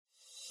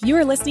You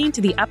are listening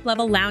to the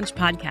Up-Level Lounge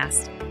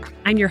podcast.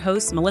 I'm your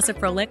host, Melissa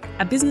Froelich,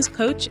 a business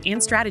coach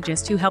and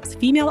strategist who helps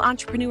female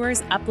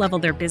entrepreneurs up-level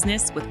their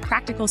business with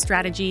practical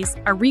strategies,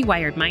 a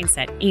rewired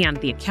mindset, and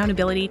the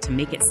accountability to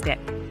make it stick.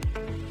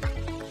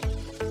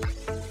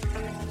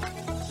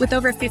 With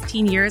over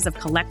 15 years of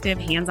collective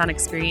hands-on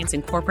experience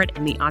in corporate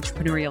and the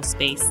entrepreneurial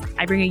space,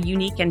 I bring a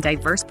unique and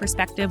diverse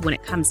perspective when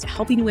it comes to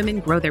helping women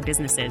grow their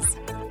businesses.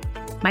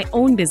 My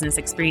own business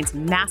experienced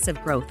massive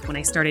growth when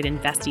I started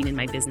investing in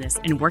my business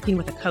and working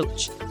with a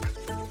coach.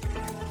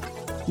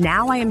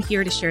 Now I am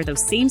here to share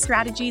those same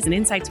strategies and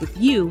insights with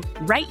you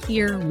right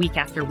here week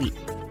after week.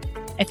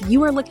 If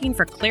you are looking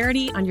for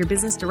clarity on your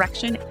business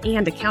direction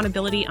and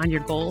accountability on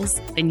your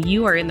goals, then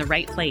you are in the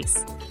right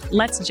place.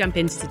 Let's jump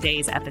into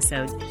today's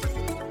episode.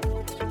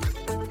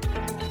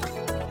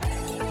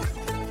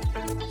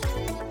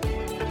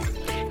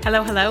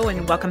 Hello,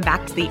 and welcome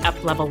back to the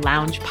Up-Level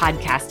Lounge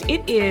podcast.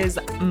 It is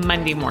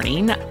Monday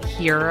morning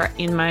here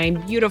in my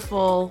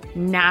beautiful,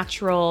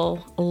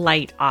 natural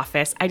light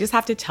office. I just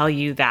have to tell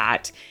you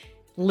that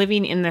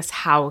living in this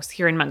house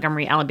here in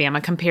Montgomery, Alabama,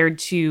 compared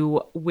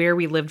to where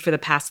we lived for the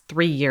past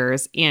 3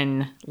 years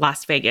in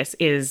Las Vegas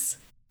is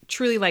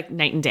truly like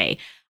night and day.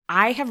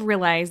 I have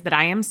realized that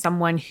I am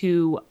someone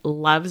who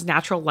loves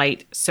natural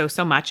light so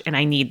much, and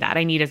I need that.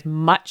 I need as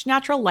much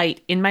natural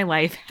light in my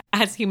life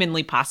as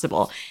humanly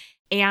possible.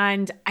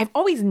 And I've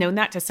always known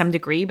that to some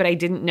degree, but I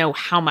didn't know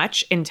how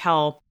much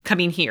until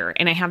coming here.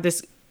 And I have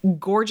this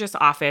gorgeous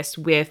office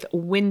with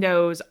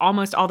windows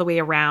almost all the way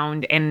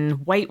around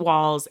and white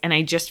walls. And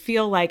I just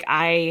feel like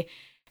I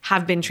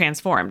have been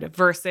transformed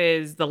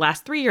versus the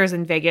last 3 years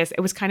in Vegas.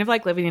 It was kind of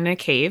like living in a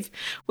cave,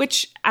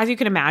 which, as you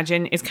can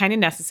imagine, is kind of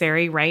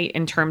necessary, right?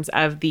 In terms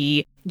of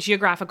the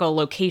geographical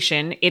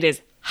location, it is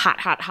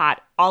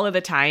hot all of the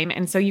time.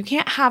 And so you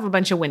can't have a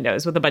bunch of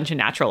windows with a bunch of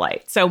natural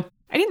light. So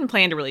I didn't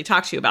plan to really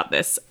talk to you about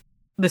this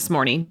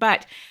morning,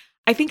 but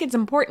I think it's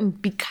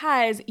important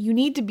because you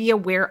need to be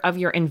aware of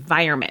your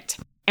environment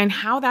and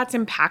how that's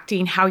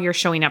impacting how you're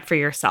showing up for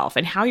yourself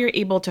and how you're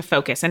able to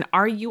focus. And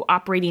are you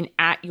operating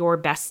at your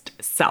best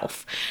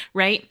self,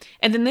 right?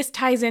 And then this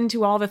ties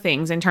into all the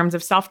things in terms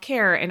of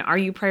self-care, and are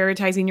you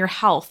prioritizing your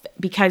health?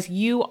 Because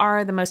you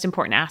are the most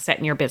important asset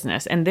in your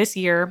business. And this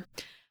year,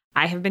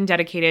 I have been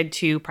dedicated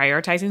to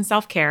prioritizing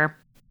self-care.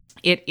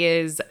 It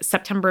is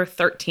September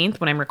 13th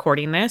when I'm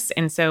recording this.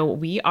 And so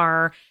we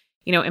are,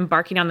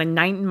 embarking on the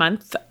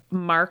 9-month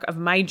mark of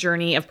my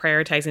journey of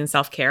prioritizing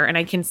self-care. And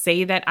I can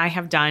say that I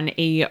have done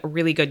a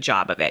really good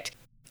job of it.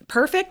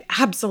 Perfect?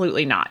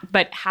 Absolutely not.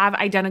 But have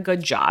I done a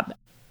good job?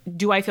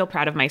 Do I feel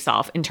proud of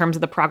myself in terms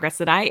of the progress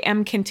that I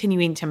am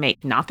continuing to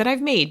make? Not that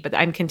I've made, but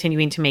I'm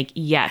continuing to make.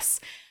 Yes.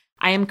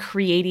 I am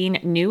creating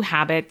new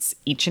habits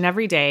each and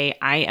every day.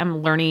 I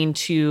am learning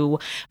to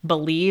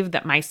believe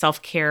that my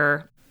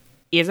self-care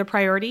is a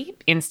priority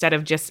instead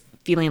of just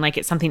feeling like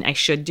it's something I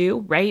should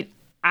do, right?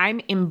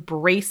 I'm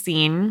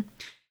embracing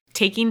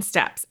taking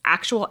steps,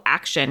 actual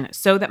action,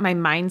 so that my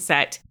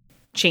mindset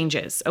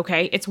changes,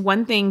 okay? It's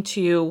one thing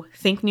to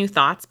think new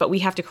thoughts, but we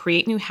have to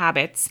create new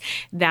habits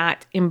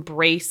that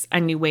embrace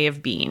a new way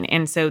of being.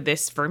 And so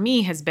this for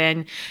me has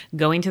been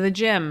going to the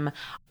gym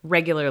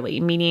regularly,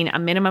 meaning a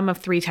minimum of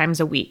 3 times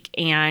a week.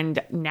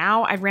 And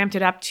now I've ramped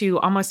it up to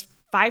almost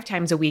 5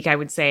 times a week, I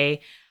would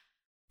say,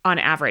 on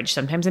average.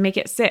 Sometimes I make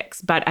it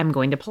 6, but I'm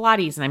going to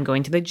Pilates and I'm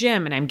going to the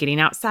gym and I'm getting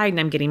outside and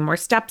I'm getting more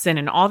steps in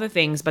and all the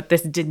things, but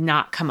this did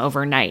not come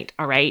overnight.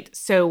 All right.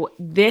 So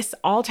this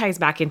all ties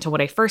back into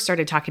what I first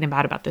started talking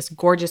about this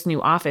gorgeous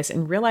new office,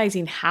 and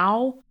realizing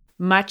how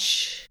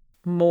much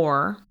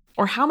more,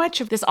 or how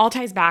much of this all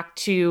ties back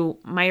to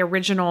my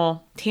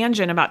original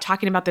tangent about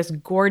talking about this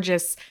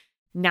gorgeous,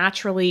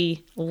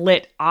 naturally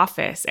lit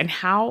office and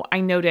how I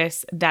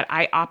notice that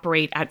I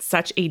operate at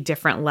such a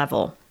different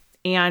level.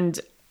 And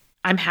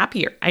I'm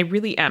happier. I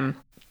really am.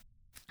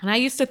 And I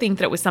used to think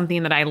that it was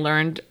something that I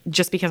learned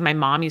just because my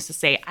mom used to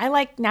say, I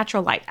like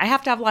natural light. I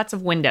have to have lots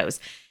of windows.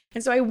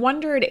 And so I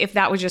wondered if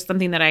that was just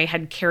something that I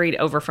had carried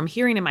over from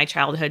hearing in my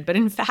childhood. But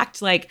in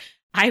fact,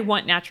 I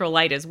want natural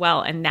light as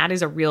well. And that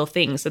is a real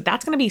thing. So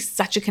that's going to be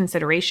such a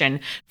consideration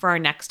for our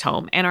next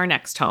home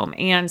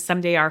and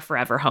someday our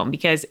forever home.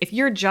 Because if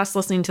you're just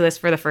listening to this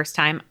for the first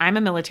time, I'm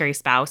a military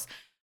spouse.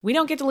 We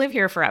don't get to live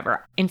here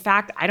forever. In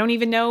fact, I don't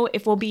even know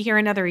if we'll be here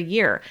another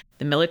year.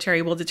 The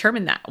military will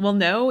determine that. We'll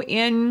know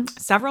in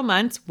several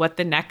months what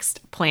the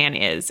next plan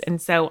is.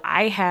 And so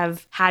I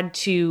have had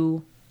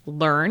to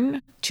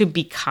learn to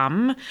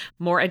become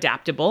more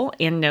adaptable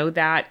and know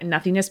that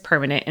nothing is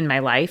permanent in my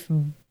life.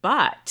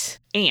 But,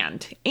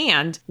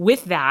 and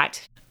with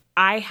that,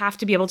 I have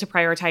to be able to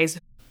prioritize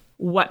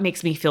what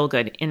makes me feel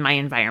good in my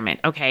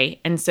environment.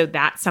 Okay. And so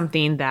that's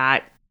something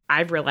that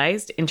I've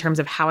realized in terms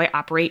of how I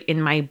operate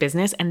in my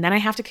business. And then I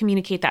have to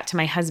communicate that to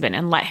my husband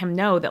and let him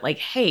know that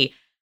hey,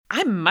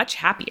 I'm much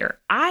happier.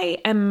 I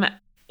am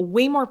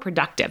way more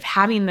productive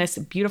having this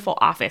beautiful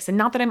office. And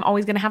not that I'm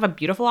always going to have a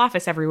beautiful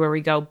office everywhere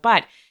we go,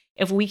 but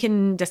if we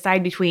can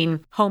decide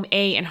between home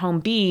A and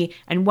home B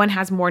and one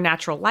has more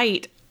natural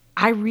light,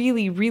 I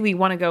really, really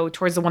want to go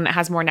towards the one that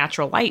has more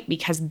natural light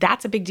because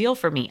that's a big deal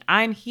for me.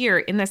 I'm here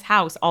in this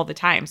house all the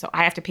time, so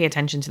I have to pay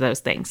attention to those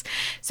things.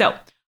 So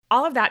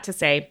all of that to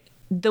say,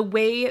 the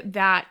way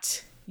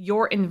that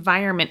your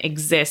environment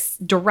exists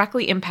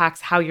directly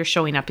impacts how you're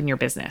showing up in your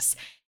business.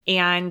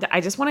 And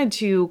I just wanted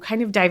to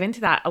kind of dive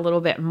into that a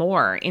little bit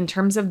more in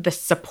terms of the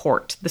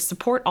support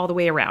all the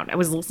way around. I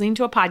was listening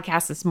to a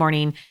podcast this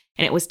morning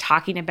and it was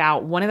talking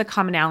about one of the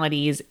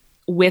commonalities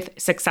with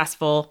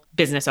successful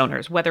business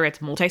owners, whether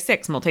it's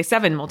multi-6,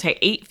 multi-7,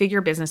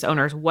 multi-8-figure business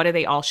owners. What do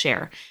they all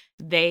share?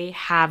 They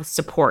have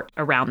support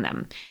around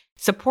them.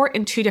 Support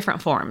in two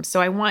different forms.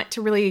 So I want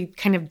to really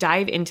kind of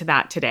dive into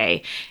that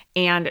today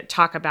and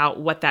talk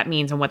about what that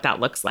means and what that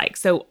looks like.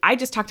 So I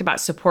just talked about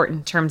support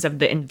in terms of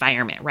the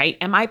environment, right?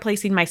 Am I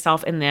placing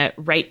myself in the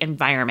right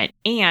environment?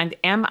 And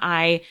am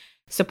I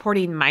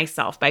supporting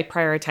myself by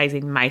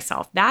prioritizing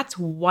myself? That's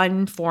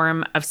one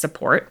form of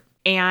support.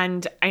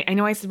 And I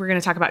know I said we're going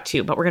to talk about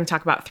two, but we're going to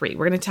talk about three.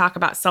 We're going to talk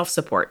about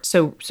self-support.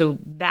 So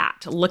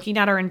that, looking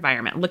at our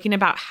environment, looking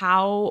about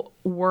how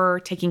we're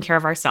taking care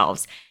of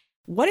ourselves.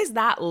 What does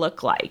that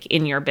look like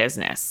in your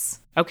business?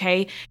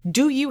 Okay.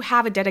 Do you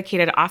have a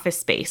dedicated office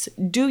space?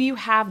 Do you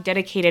have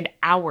dedicated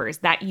hours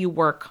that you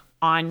work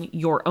on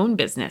your own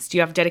business? Do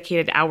you have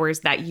dedicated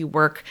hours that you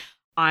work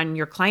on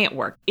your client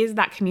work? Is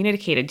that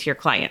communicated to your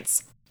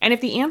clients? And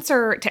if the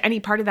answer to any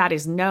part of that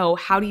is no,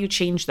 how do you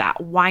change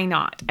that? Why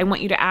not? I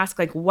want you to ask,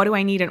 what do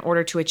I need in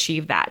order to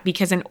achieve that?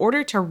 Because in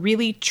order to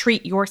really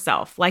treat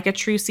yourself like a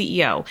true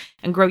CEO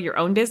and grow your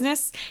own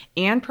business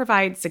and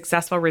provide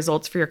successful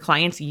results for your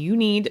clients, you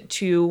need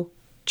to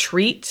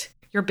treat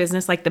your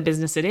business like the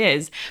business it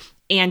is.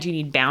 And you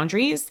need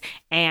boundaries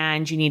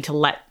and you need to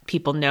let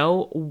people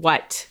know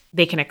what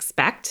they can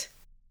expect.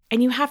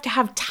 And you have to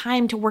have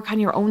time to work on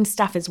your own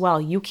stuff as well.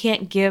 You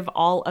can't give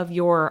all of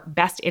your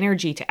best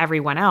energy to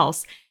everyone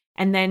else.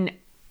 And then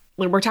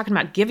when we're talking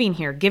about giving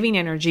here, giving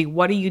energy,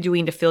 what are you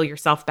doing to fill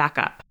yourself back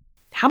up?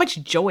 How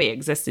much joy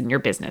exists in your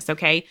business,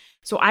 okay?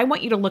 So I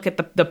want you to look at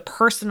the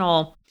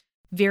personal,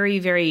 very,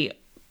 very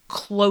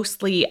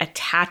closely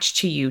attached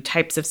to you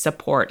types of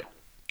support.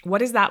 What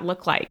does that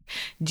look like?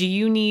 Do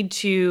you need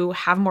to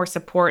have more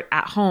support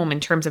at home in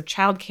terms of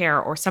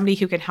childcare or somebody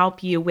who can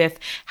help you with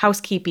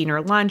housekeeping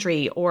or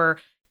laundry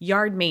or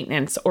yard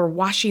maintenance or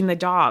washing the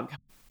dog?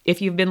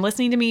 If you've been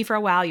listening to me for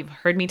a while, you've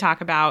heard me talk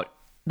about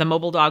the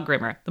mobile dog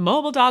groomer. The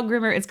mobile dog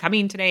groomer is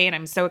coming today and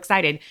I'm so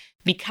excited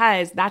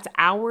because that's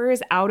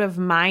hours out of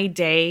my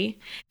day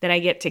that I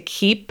get to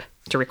keep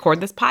to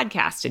record this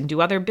podcast and do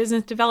other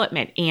business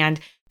development and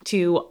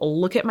to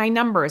look at my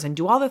numbers and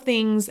do all the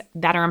things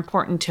that are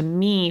important to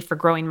me for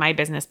growing my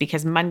business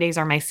because Mondays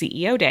are my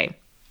CEO day.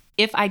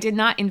 If I did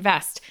not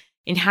invest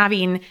in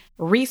having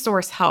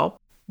resource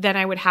help, then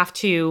I would have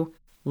to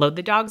load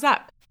the dogs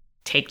up,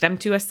 take them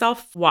to a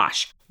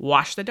self-wash,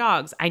 wash the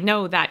dogs. I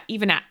know that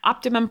even at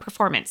optimum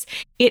performance,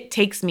 it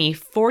takes me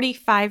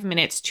 45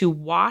 minutes to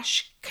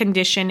wash,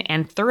 condition,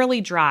 and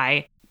thoroughly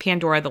dry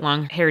Pandora, the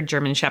long-haired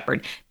German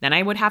Shepherd. Then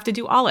I would have to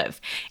do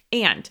Olive.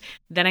 And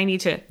then I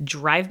need to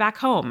drive back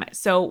home.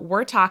 So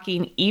we're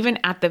talking even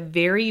at the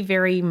very,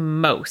 very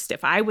most,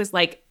 if I was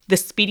like the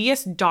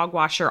speediest dog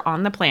washer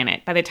on the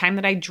planet, by the time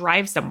that I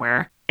drive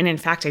somewhere, and in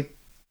fact, I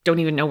don't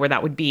even know where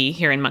that would be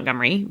here in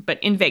Montgomery,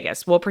 but in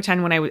Vegas, we'll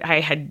pretend when I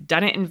had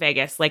done it in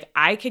Vegas,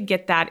 I could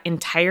get that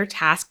entire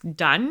task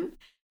done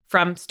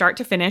from start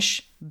to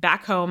finish,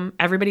 back home,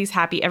 everybody's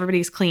happy,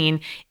 everybody's clean.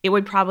 It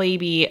would probably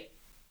be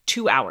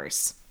 2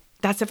 hours.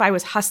 That's if I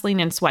was hustling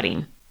and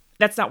sweating.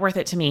 That's not worth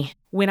it to me.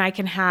 When I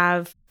can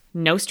have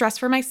no stress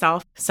for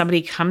myself,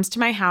 somebody comes to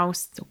my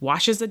house,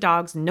 washes the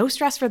dogs, no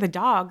stress for the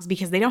dogs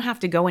because they don't have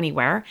to go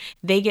anywhere.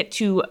 They get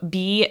to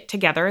be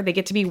together, they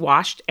get to be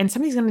washed, and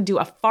somebody's going to do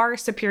a far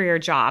superior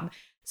job.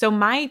 So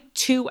my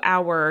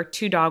 2-hour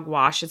 2-dog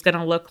wash is going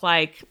to look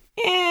like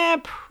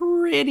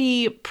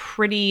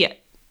pretty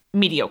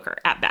mediocre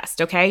at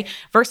best, okay?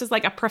 Versus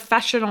a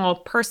professional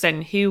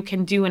person who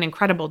can do an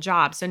incredible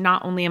job. So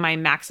not only am I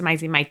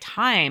maximizing my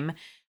time,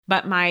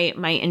 but my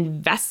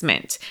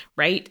investment,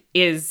 right,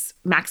 is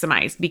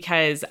maximized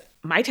because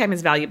my time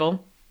is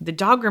valuable. The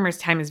dog groomer's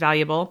time is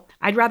valuable.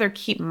 I'd rather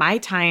keep my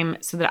time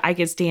so that I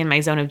could stay in my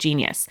zone of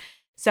genius.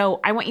 So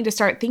I want you to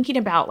start thinking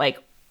about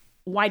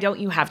why don't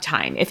you have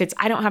time? If it's,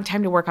 I don't have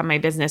time to work on my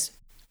business,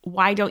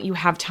 why don't you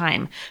have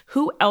time?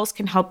 Who else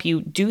can help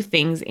you do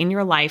things in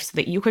your life so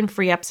that you can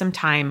free up some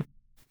time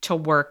to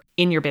work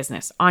in your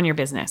business, on your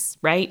business,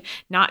 right?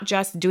 Not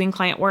just doing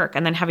client work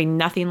and then having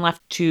nothing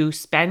left to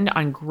spend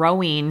on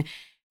growing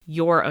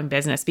your own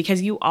business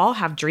because you all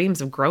have dreams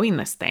of growing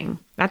this thing.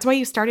 That's why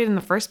you started in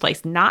the first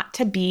place, not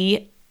to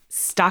be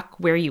stuck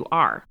where you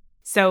are.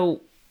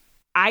 So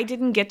I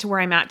didn't get to where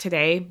I'm at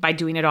today by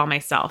doing it all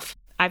myself.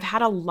 I've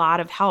had a lot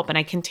of help and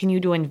I continue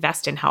to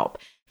invest in help.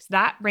 So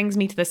that brings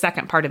me to the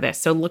second part of this.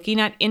 So looking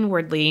at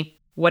inwardly,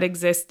 what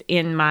exists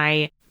in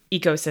my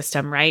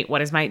ecosystem, right?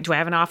 Do I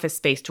have an office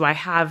space? Do I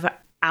have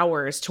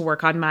hours to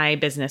work on my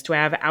business? Do I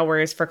have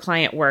hours for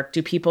client work?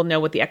 Do people know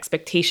what the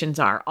expectations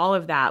are? All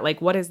of that.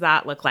 Like, what does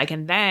that look like?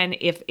 And then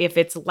if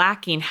it's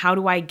lacking, how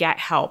do I get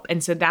help?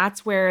 And so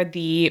that's where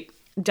the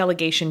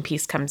delegation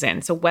piece comes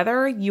in. So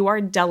whether you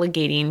are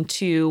delegating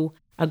to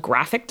a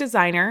graphic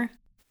designer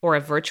or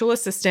a virtual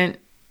assistant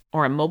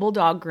or a mobile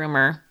dog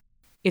groomer,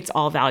 it's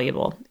all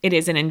valuable. It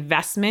is an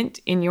investment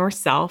in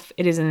yourself.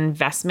 It is an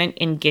investment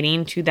in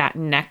getting to that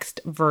next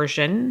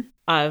version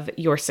of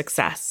your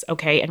success.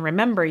 Okay. And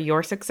remember,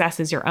 your success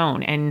is your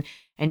own.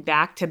 And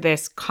back to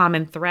this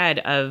common thread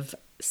of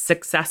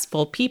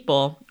successful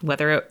people,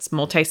 whether it's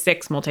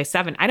multi-6,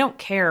 multi-7, I don't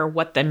care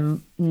what the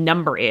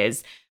number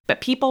is,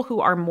 but people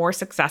who are more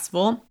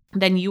successful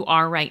than you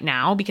are right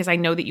now, because I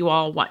know that you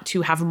all want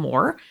to have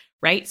more,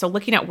 right? So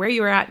looking at where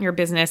you're at in your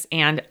business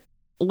and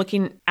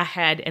looking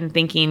ahead and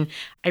thinking,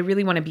 I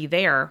really want to be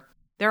there.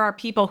 There are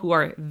people who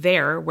are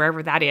there,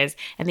 wherever that is,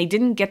 and they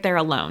didn't get there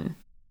alone.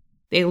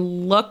 They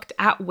looked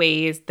at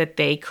ways that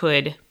they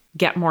could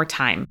get more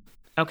time,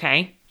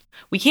 okay?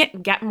 We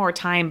can't get more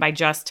time by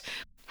just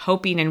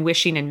hoping and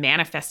wishing and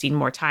manifesting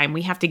more time.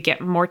 We have to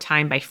get more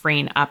time by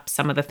freeing up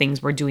some of the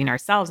things we're doing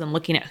ourselves and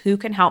looking at who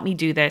can help me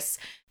do this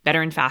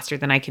better and faster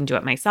than I can do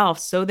it myself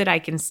so that I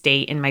can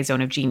stay in my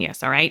zone of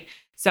genius, all right?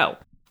 So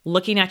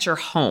looking at your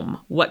home,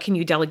 what can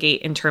you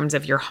delegate in terms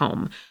of your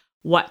home?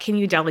 What can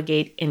you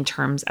delegate in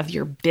terms of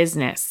your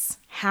business?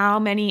 How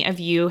many of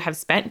you have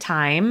spent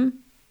time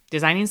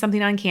designing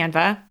something on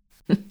Canva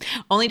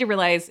only to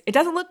realize it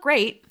doesn't look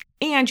great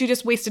and you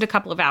just wasted a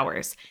couple of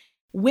hours?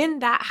 When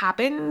that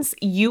happens,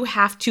 you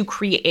have to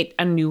create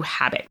a new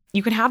habit.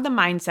 You can have the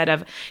mindset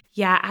of,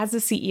 yeah, as a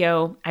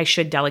CEO, I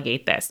should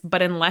delegate this.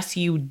 But unless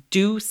you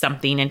do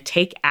something and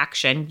take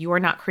action, you are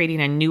not creating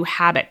a new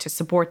habit to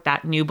support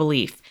that new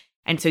belief.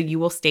 And so you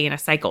will stay in a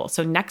cycle.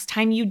 So next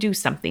time you do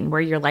something where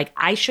you're like,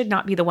 I should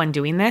not be the one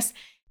doing this,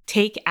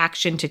 take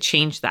action to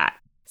change that.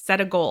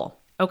 Set a goal.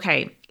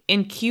 Okay,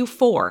 in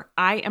Q4,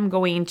 I am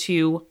going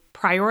to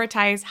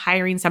prioritize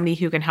hiring somebody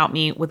who can help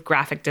me with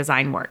graphic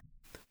design work.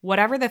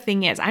 Whatever the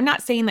thing is, I'm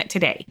not saying that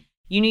today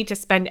you need to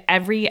spend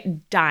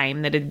every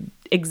dime that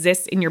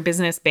exists in your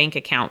business bank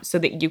account so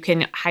that you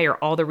can hire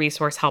all the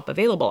resource help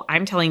available.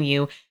 I'm telling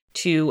you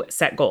to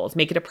set goals,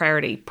 make it a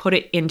priority, put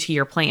it into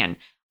your plan.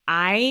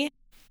 I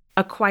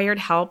acquired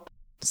help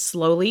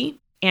slowly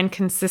and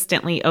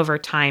consistently over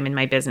time in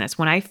my business.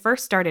 When I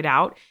first started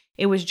out,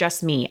 it was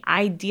just me.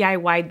 I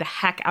DIY'd the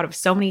heck out of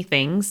so many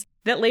things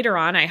that later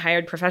on I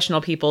hired professional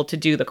people to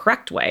do the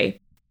correct way.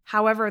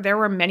 However, there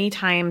were many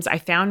times I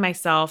found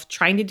myself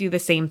trying to do the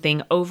same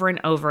thing over and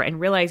over and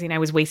realizing I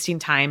was wasting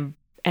time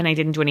and I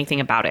didn't do anything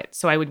about it.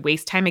 So I would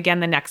waste time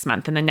again the next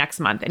month and the next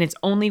month. And it's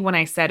only when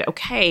I said,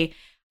 okay,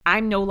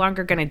 I'm no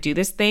longer going to do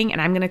this thing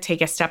and I'm going to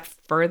take a step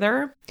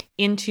further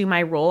into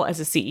my role as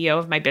a CEO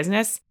of my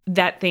business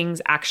that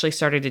things actually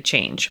started to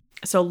change.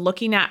 So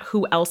looking at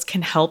who else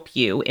can help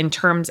you in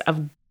terms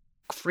of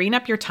freeing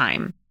up your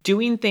time,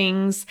 doing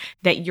things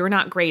that you're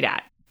not great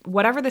at,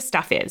 whatever the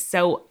stuff is.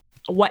 So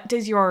what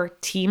does your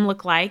team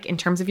look like in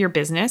terms of your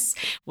business?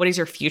 What does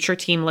your future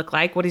team look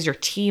like? What does your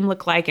team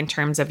look like in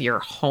terms of your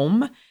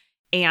home?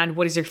 And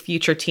what does your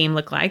future team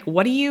look like?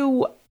 What do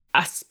you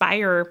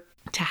aspire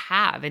to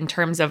have in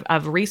terms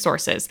of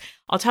resources?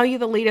 I'll tell you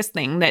the latest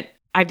thing that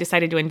I've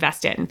decided to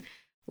invest in.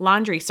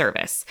 Laundry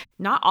service.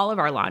 Not all of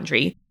our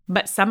laundry,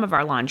 but some of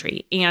our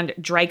laundry, and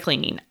dry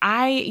cleaning.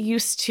 I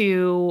used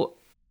to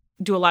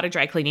do a lot of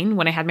dry cleaning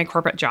when I had my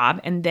corporate job.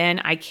 And then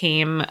I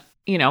came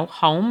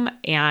home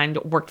and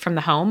worked from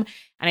the home,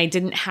 and I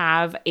didn't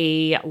have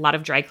a lot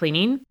of dry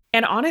cleaning.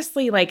 And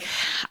honestly,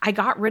 I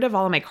got rid of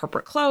all of my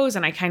corporate clothes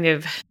and I kind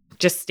of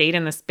just stayed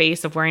in the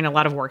space of wearing a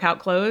lot of workout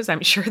clothes.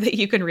 I'm sure that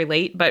you can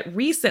relate. But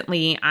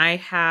recently I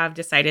have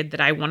decided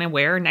that I want to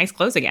wear nice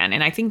clothes again.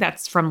 And I think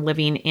that's from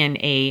living in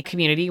a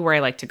community where I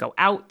like to go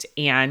out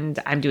and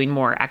I'm doing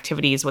more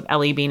activities with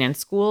Ellie being in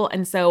school.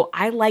 And so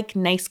I like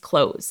nice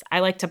clothes. I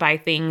like to buy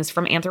things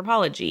from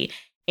Anthropologie.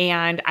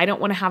 And I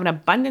don't want to have an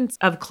abundance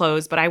of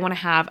clothes, but I want to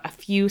have a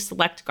few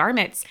select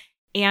garments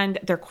and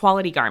they're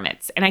quality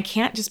garments. And I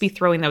can't just be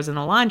throwing those in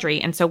the laundry.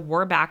 And so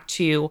we're back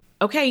to,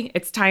 okay,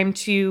 it's time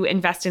to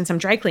invest in some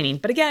dry cleaning.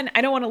 But again,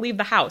 I don't want to leave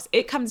the house.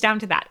 It comes down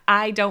to that.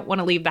 I don't want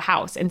to leave the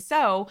house. And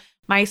so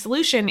my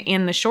solution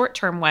in the short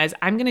term was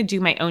I'm going to do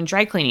my own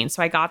dry cleaning.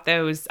 So I got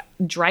those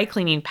dry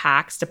cleaning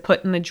packs to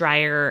put in the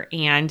dryer.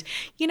 And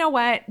you know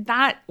what?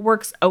 That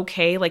works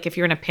okay, like if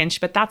you're in a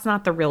pinch, but that's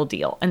not the real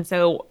deal. And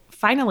so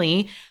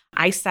finally,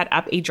 I set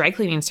up a dry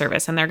cleaning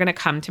service and they're going to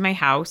come to my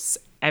house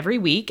every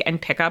week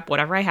and pick up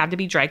whatever I have to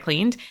be dry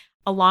cleaned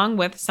along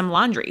with some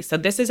laundry. So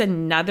this is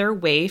another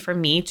way for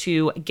me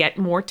to get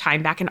more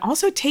time back and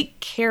also take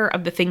care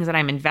of the things that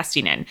I'm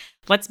investing in.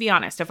 Let's be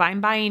honest, if I'm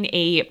buying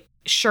a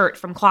shirt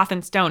from Cloth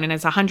and Stone and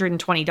it's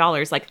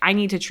 $120, I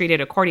need to treat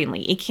it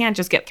accordingly. It can't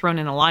just get thrown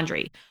in the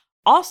laundry.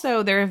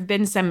 Also, there have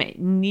been some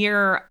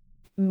near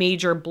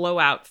major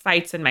blowout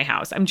fights in my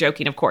house. I'm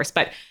joking, of course,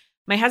 but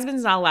my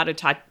husband's not allowed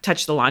to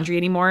touch the laundry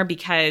anymore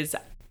because,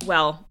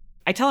 well,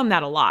 I tell him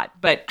that a lot,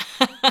 but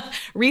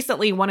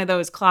recently one of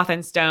those Cloth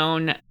and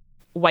Stone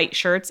white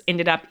shirts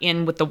ended up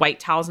in with the white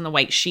towels and the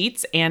white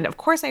sheets. And of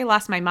course, I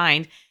lost my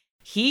mind.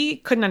 He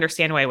couldn't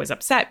understand why I was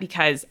upset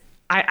because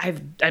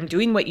I'm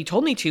doing what you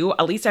told me to.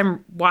 At least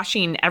I'm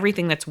washing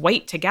everything that's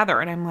white together.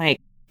 And I'm like,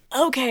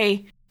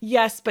 okay,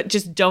 yes, but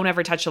just don't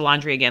ever touch the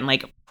laundry again.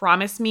 Like,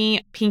 promise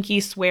me,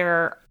 pinky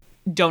swear,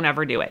 don't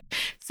ever do it.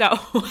 So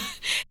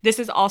this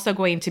is also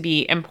going to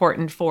be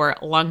important for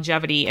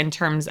longevity in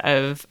terms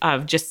of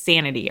just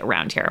sanity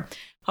around here.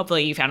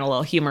 Hopefully you found a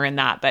little humor in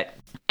that. But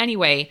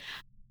anyway,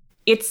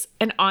 it's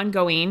an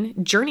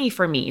ongoing journey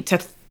for me to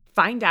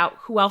find out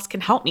who else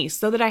can help me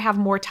so that I have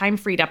more time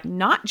freed up,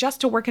 not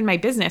just to work in my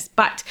business,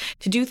 but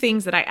to do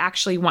things that I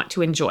actually want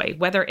to enjoy,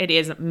 whether it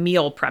is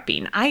meal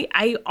prepping.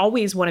 I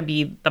always want to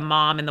be the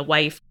mom and the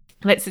wife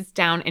that sits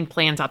down and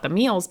plans out the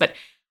meals, but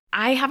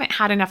I haven't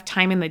had enough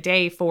time in the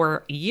day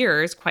for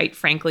years, quite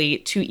frankly,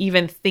 to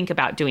even think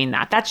about doing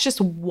that. That's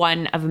just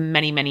one of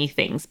many, many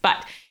things.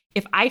 But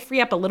if I free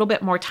up a little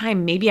bit more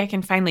time, maybe I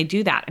can finally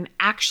do that and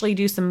actually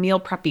do some meal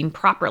prepping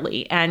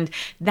properly. And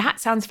that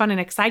sounds fun and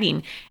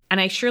exciting.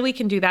 And I surely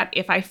can do that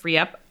if I free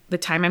up the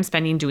time I'm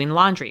spending doing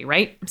laundry,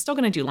 right? I'm still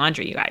going to do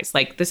laundry, you guys.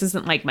 Like, this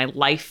isn't like my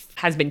life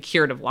has been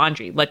cured of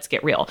laundry. Let's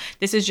get real.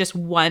 This is just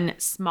one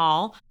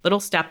small little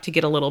step to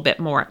get a little bit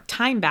more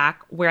time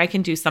back where I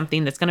can do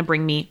something that's going to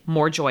bring me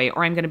more joy,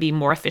 or I'm going to be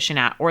more efficient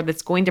at, or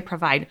that's going to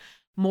provide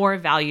more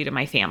value to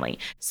my family.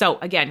 So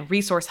again,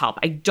 resource help.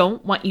 I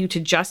don't want you to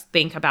just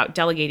think about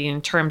delegating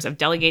in terms of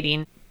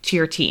delegating to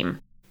your team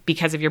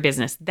because of your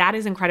business. That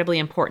is incredibly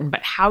important.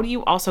 But how do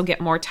you also get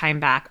more time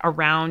back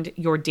around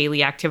your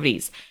daily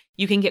activities?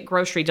 You can get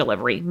grocery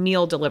delivery,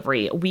 meal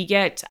delivery. We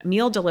get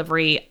meal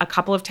delivery a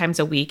couple of times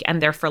a week,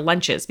 and they're for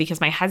lunches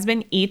because my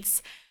husband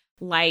eats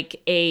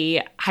like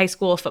a high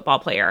school football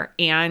player,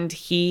 and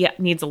he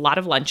needs a lot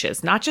of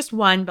lunches, not just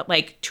one, but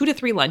like 2 to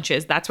 3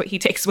 lunches. That's what he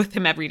takes with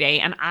him every day.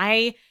 And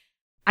I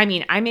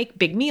mean, I make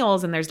big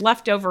meals and there's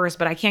leftovers,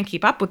 but I can't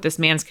keep up with this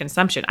man's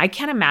consumption. I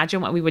can't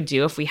imagine what we would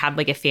do if we had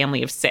like a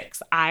family of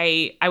 6.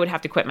 I would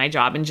have to quit my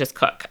job and just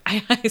cook.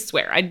 I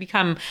swear, I'd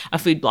become a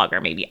food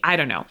blogger maybe. I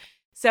don't know.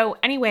 So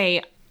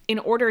anyway, in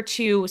order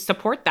to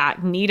support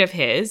that need of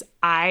his,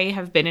 I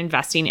have been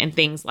investing in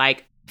things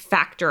like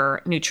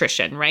Factor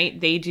Nutrition, right?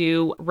 They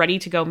do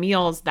ready-to-go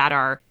meals that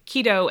are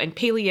keto and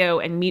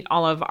paleo and meet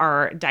all of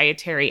our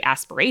dietary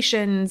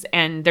aspirations,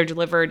 and they're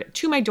delivered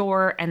to my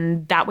door,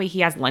 and that way he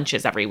has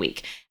lunches every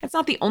week. It's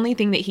not the only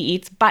thing that he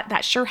eats, but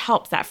that sure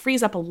helps. That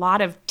frees up a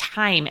lot of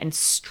time and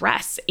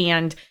stress,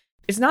 and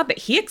it's not that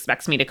he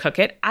expects me to cook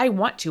it. I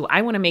want to.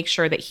 I want to make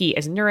sure that he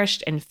is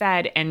nourished and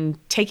fed and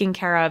taken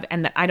care of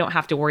and that I don't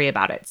have to worry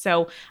about it.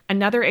 So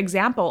another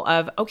example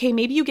of, okay,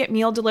 maybe you get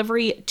meal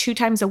delivery 2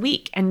 times a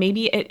week and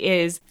maybe it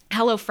is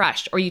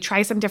HelloFresh, or you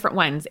try some different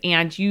ones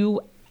and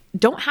you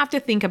don't have to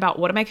think about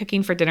what am I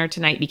cooking for dinner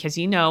tonight, because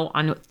you know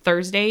on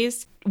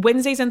Wednesdays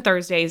and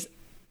Thursdays,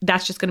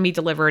 that's just going to be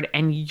delivered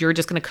and you're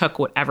just going to cook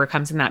whatever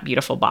comes in that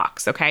beautiful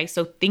box. Okay.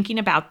 So thinking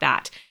about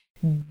that,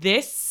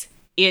 this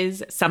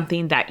is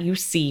something that you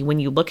see when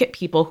you look at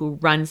people who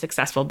run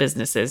successful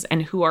businesses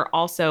and who are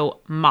also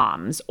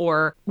moms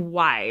or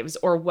wives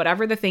or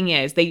whatever the thing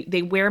is.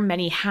 They wear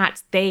many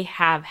hats. They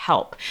have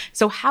help.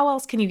 So how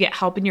else can you get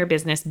help in your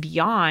business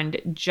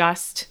beyond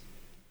just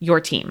your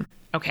team?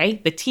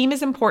 Okay. The team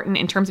is important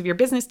in terms of your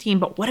business team,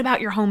 but what about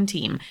your home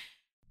team?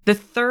 The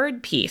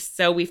third piece.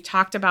 So we've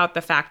talked about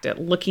the fact that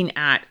looking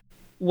at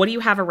what do you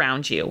have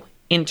around you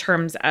in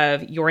terms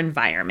of your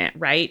environment,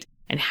 right?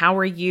 And how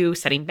are you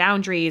setting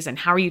boundaries and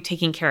how are you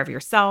taking care of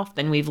yourself?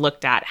 Then we've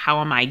looked at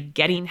how am I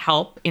getting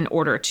help in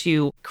order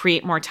to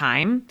create more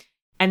time?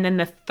 And then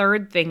the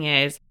third thing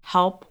is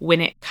help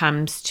when it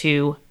comes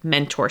to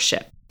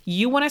mentorship.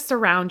 You want to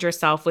surround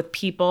yourself with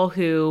people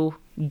who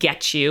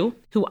get you,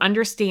 who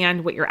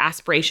understand what your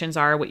aspirations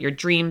are, what your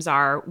dreams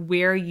are,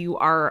 where you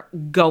are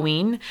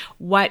going,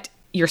 what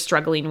you're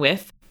struggling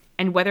with.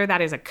 And whether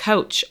that is a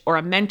coach or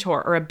a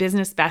mentor or a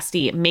business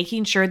bestie,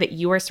 making sure that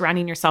you are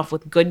surrounding yourself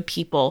with good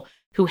people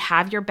who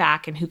have your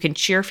back and who can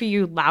cheer for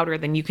you louder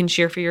than you can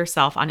cheer for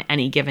yourself on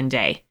any given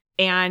day.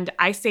 And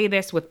I say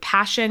this with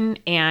passion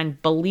and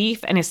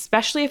belief, and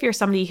especially if you're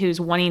somebody who's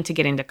wanting to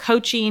get into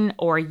coaching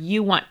or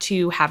you want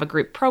to have a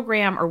group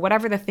program or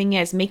whatever the thing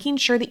is, making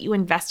sure that you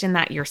invest in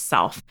that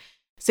yourself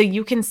so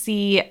you can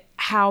see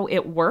how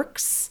it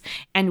works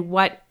and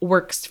what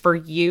works for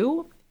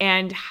you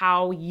and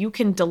how you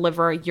can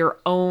deliver your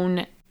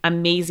own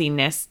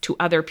amazingness to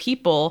other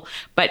people,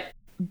 but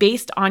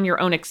based on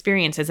your own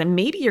experiences. And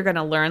maybe you're going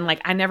to learn,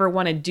 like, I never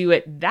want to do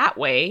it that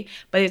way,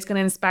 but it's going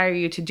to inspire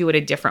you to do it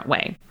a different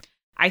way.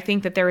 I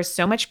think that there is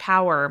so much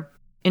power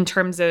in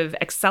terms of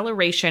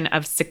acceleration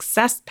of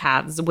success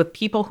paths with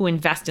people who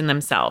invest in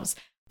themselves.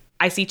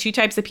 I see 2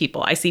 types of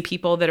people. I see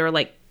people that are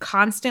like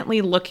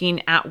constantly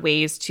looking at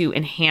ways to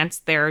enhance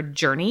their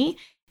journey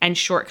and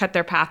shortcut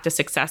their path to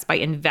success by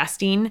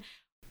investing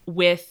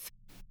with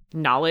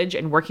knowledge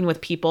and working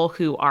with people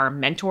who are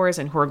mentors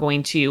and who are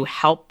going to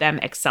help them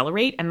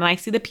accelerate. And then I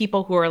see the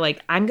people who are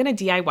like, I'm going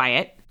to DIY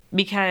it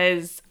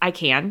because I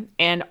can,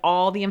 and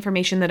all the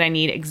information that I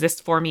need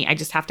exists for me. I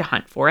just have to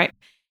hunt for it.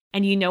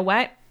 And you know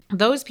what?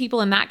 Those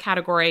people in that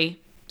category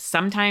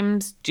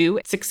sometimes do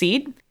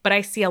succeed, but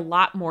I see a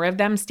lot more of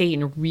them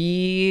staying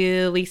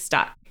really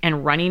stuck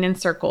and running in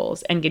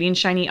circles and getting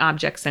shiny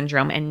object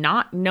syndrome and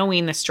not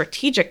knowing the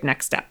strategic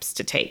next steps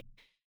to take.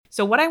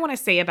 So what I want to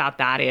say about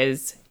that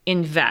is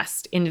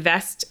invest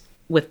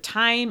with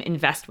time,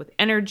 invest with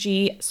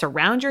energy,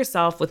 surround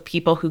yourself with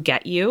people who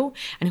get you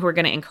and who are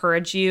going to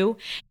encourage you.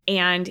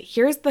 And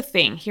here's the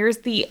thing, here's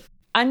the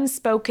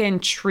unspoken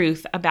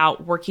truth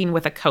about working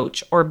with a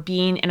coach or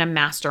being in a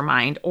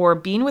mastermind or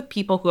being with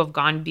people who have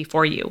gone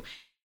before you.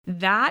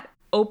 That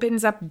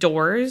opens up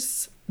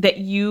doors that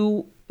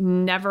you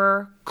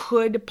never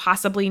could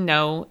possibly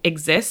know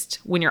exist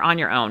when you're on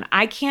your own.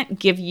 I can't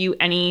give you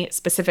any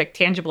specific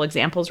tangible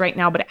examples right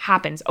now, but it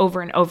happens over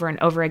and over and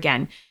over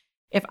again.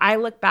 If I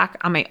look back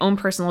on my own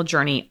personal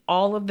journey,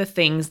 all of the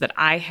things that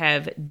I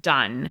have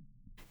done,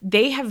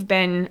 they have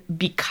been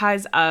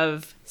because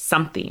of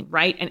something,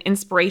 right? An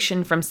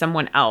inspiration from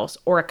someone else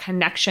or a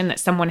connection that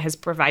someone has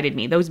provided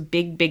me. Those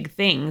big, big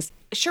things.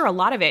 Sure, a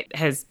lot of it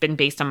has been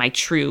based on my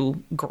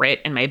true grit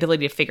and my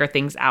ability to figure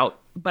things out.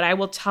 But I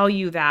will tell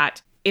you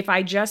that if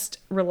I just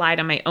relied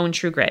on my own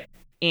true grit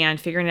and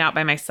figuring it out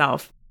by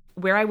myself,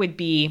 where I would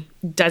be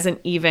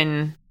doesn't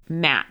even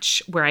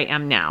match where I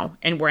am now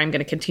and where I'm going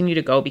to continue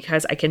to go,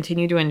 because I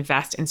continue to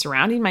invest in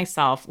surrounding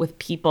myself with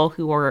people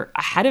who are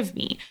ahead of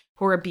me,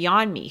 who are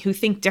beyond me, who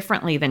think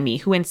differently than me,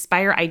 who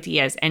inspire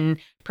ideas and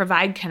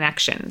provide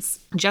connections.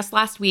 Just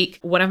last week,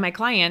 one of my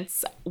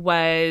clients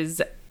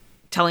was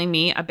telling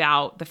me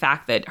about the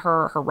fact that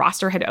her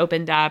roster had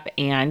opened up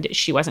and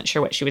she wasn't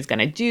sure what she was going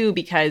to do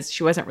because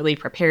she wasn't really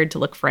prepared to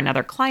look for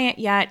another client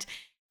yet.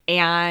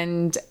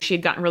 And she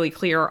had gotten really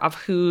clear of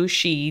who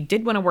she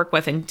did want to work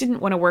with and didn't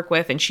want to work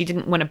with. And she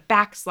didn't want to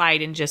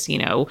backslide and just,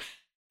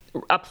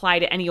 apply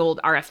to any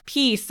old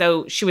RFP.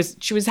 So she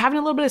was having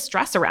a little bit of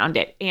stress around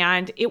it.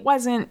 And it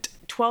wasn't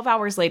 12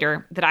 hours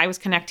later that I was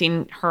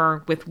connecting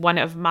her with one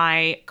of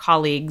my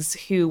colleagues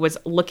who was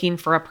looking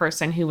for a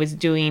person who was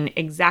doing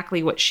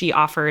exactly what she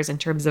offers in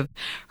terms of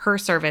her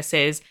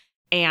services.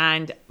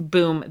 And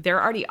boom,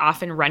 they're already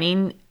off and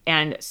running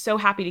and so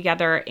happy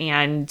together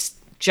and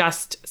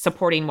just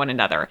supporting one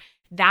another.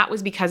 That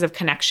was because of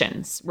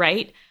connections,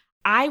 right?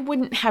 I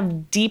wouldn't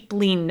have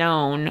deeply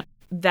known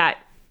that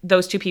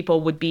those two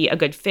people would be a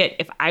good fit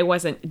if I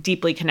wasn't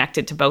deeply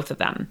connected to both of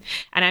them.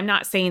 And I'm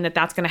not saying that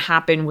that's going to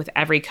happen with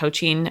every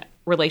coaching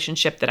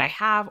relationship that I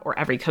have or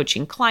every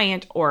coaching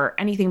client or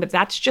anything, but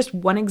that's just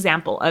one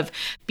example of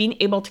being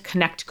able to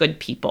connect good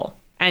people.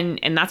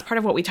 And that's part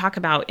of what we talk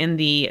about in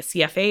the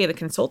CFA, the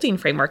Consulting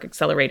Framework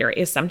Accelerator,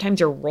 is sometimes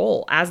your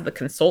role as the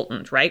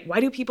consultant, right? Why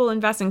do people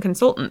invest in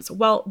consultants?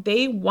 Well,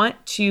 they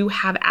want to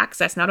have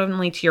access not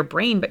only to your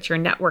brain, but to your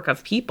network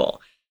of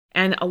people.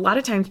 And a lot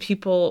of times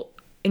people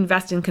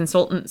invest in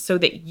consultants so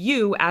that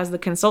you, as the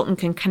consultant,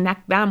 can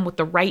connect them with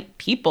the right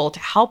people to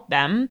help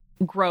them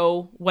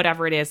grow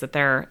whatever it is that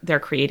they're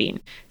creating.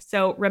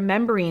 So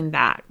remembering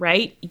that,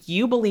 right?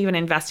 You believe in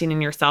investing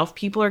in yourself.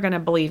 People are going to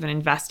believe in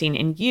investing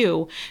in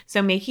you.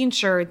 So making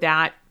sure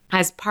that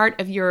as part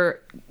of your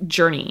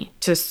journey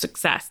to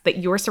success, that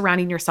you're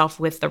surrounding yourself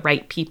with the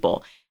right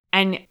people.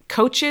 And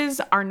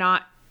coaches are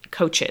not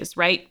coaches,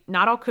 right?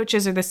 Not all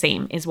coaches are the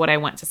same, is what I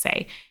want to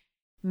say.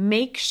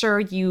 Make sure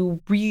you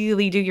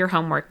really do your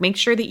homework. Make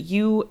sure that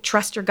you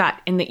trust your gut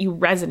and that you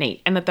resonate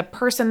and that the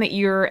person that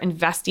you're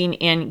investing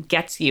in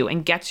gets you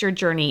and gets your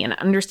journey and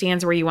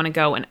understands where you want to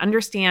go and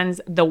understands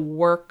the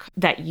work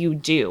that you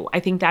do. I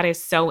think that is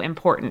so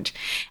important.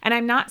 And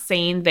I'm not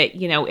saying that,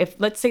 if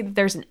let's say that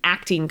there's an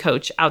acting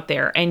coach out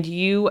there and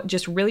you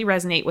just really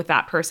resonate with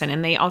that person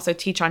and they also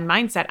teach on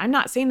mindset, I'm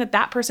not saying that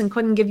that person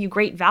couldn't give you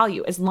great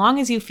value. As long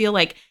as you feel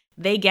like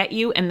they get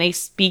you and they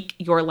speak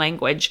your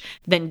language,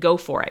 then go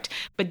for it.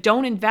 But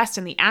don't invest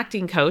in the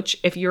acting coach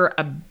if you're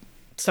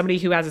somebody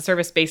who has a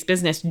service-based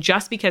business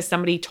just because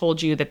somebody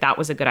told you that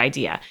was a good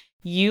idea.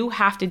 You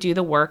have to do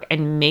the work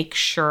and make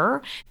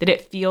sure that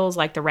it feels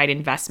like the right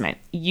investment.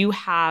 You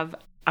have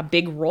a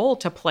big role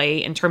to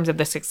play in terms of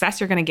the success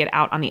you're going to get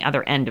out on the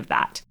other end of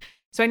that.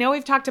 So I know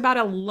we've talked about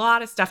a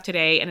lot of stuff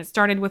today, and it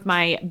started with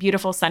my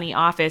beautiful sunny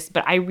office,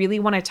 but I really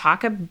want to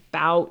talk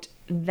about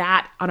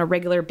that on a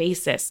regular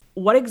basis.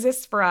 What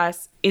exists for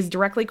us is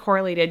directly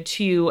correlated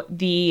to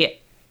the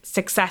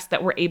success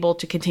that we're able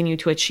to continue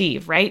to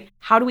achieve, right?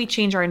 How do we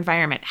change our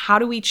environment? How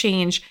do we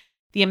change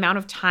the amount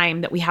of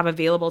time that we have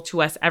available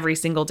to us every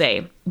single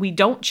day? We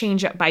don't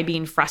change it by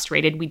being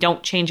frustrated. We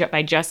don't change it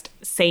by just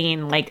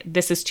saying like,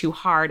 this is too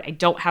hard. I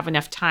don't have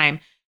enough time.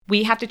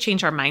 We have to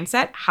change our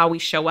mindset, how we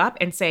show up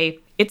and say,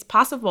 it's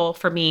possible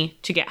for me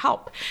to get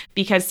help,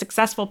 because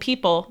successful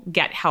people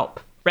get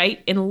help,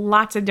 right? In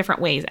lots of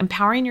different ways.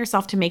 Empowering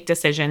yourself to make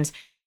decisions,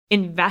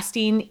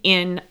 investing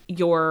in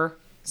your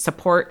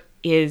support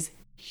is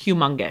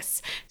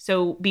humongous.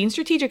 So being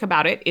strategic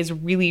about it is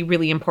really,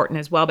 really important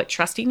as well. But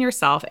trusting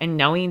yourself and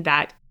knowing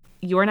that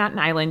you're not an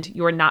island,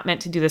 you're not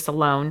meant to do this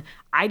alone.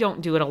 I don't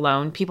do it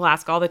alone. People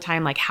ask all the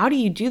time, like, how do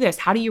you do this?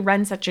 How do you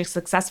run such a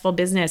successful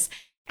business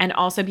and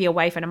also be a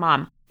wife and a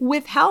mom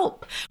with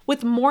help,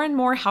 with more and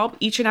more help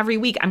each and every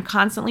week. I'm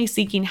constantly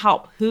seeking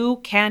help. Who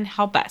can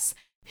help us?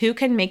 Who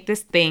can make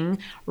this thing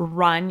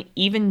run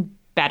even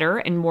better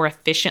and more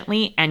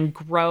efficiently and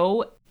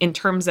grow in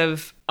terms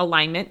of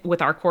alignment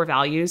with our core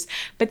values,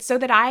 but so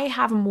that I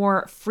have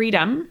more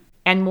freedom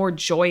and more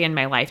joy in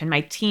my life, and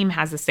my team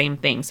has the same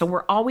thing. So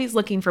we're always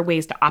looking for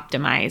ways to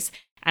optimize.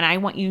 And I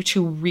want you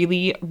to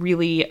really,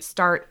 really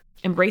start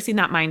embracing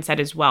that mindset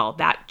as well,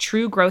 that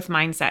true growth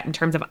mindset in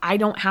terms of I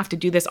don't have to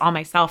do this all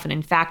myself. And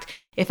in fact,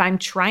 if I'm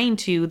trying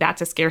to,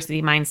 that's a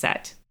scarcity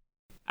mindset.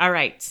 All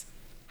right.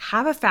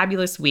 Have a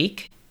fabulous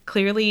week.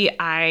 Clearly,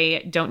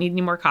 I don't need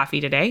any more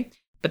coffee today,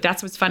 but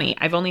that's what's funny.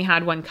 I've only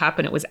had 1 cup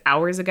and it was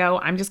hours ago.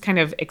 I'm just kind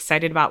of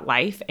excited about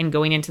life and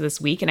going into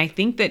this week. And I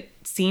think that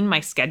seeing my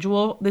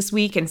schedule this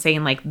week and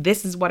saying like,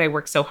 this is what I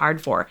worked so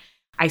hard for.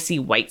 I see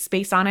white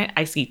space on it.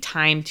 I see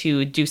time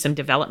to do some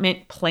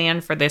development,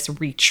 plan for this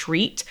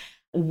retreat,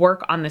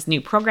 work on this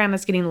new program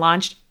that's getting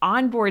launched,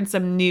 onboard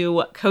some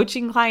new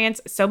coaching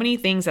clients, so many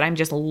things that I'm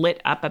just lit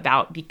up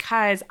about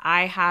because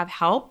I have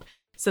help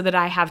so that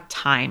I have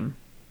time.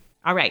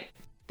 All right.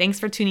 Thanks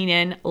for tuning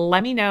in.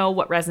 Let me know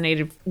what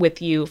resonated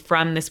with you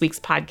from this week's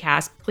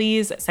podcast.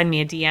 Please send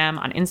me a DM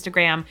on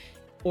Instagram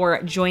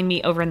or join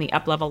me over in the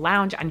Up-Level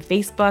Lounge on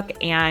Facebook.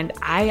 And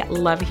I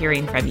love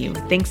hearing from you.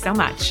 Thanks so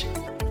much.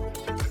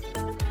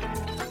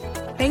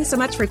 Thanks so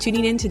much for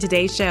tuning in to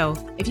today's show.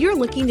 If you're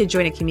looking to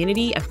join a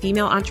community of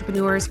female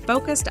entrepreneurs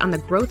focused on the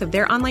growth of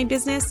their online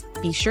business,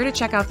 be sure to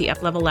check out the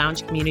Up-Level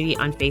Lounge community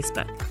on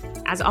Facebook.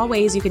 As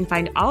always, you can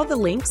find all of the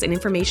links and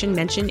information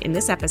mentioned in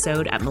this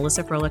episode at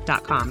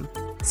melissafroelich.com.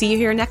 See you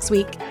here next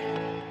week.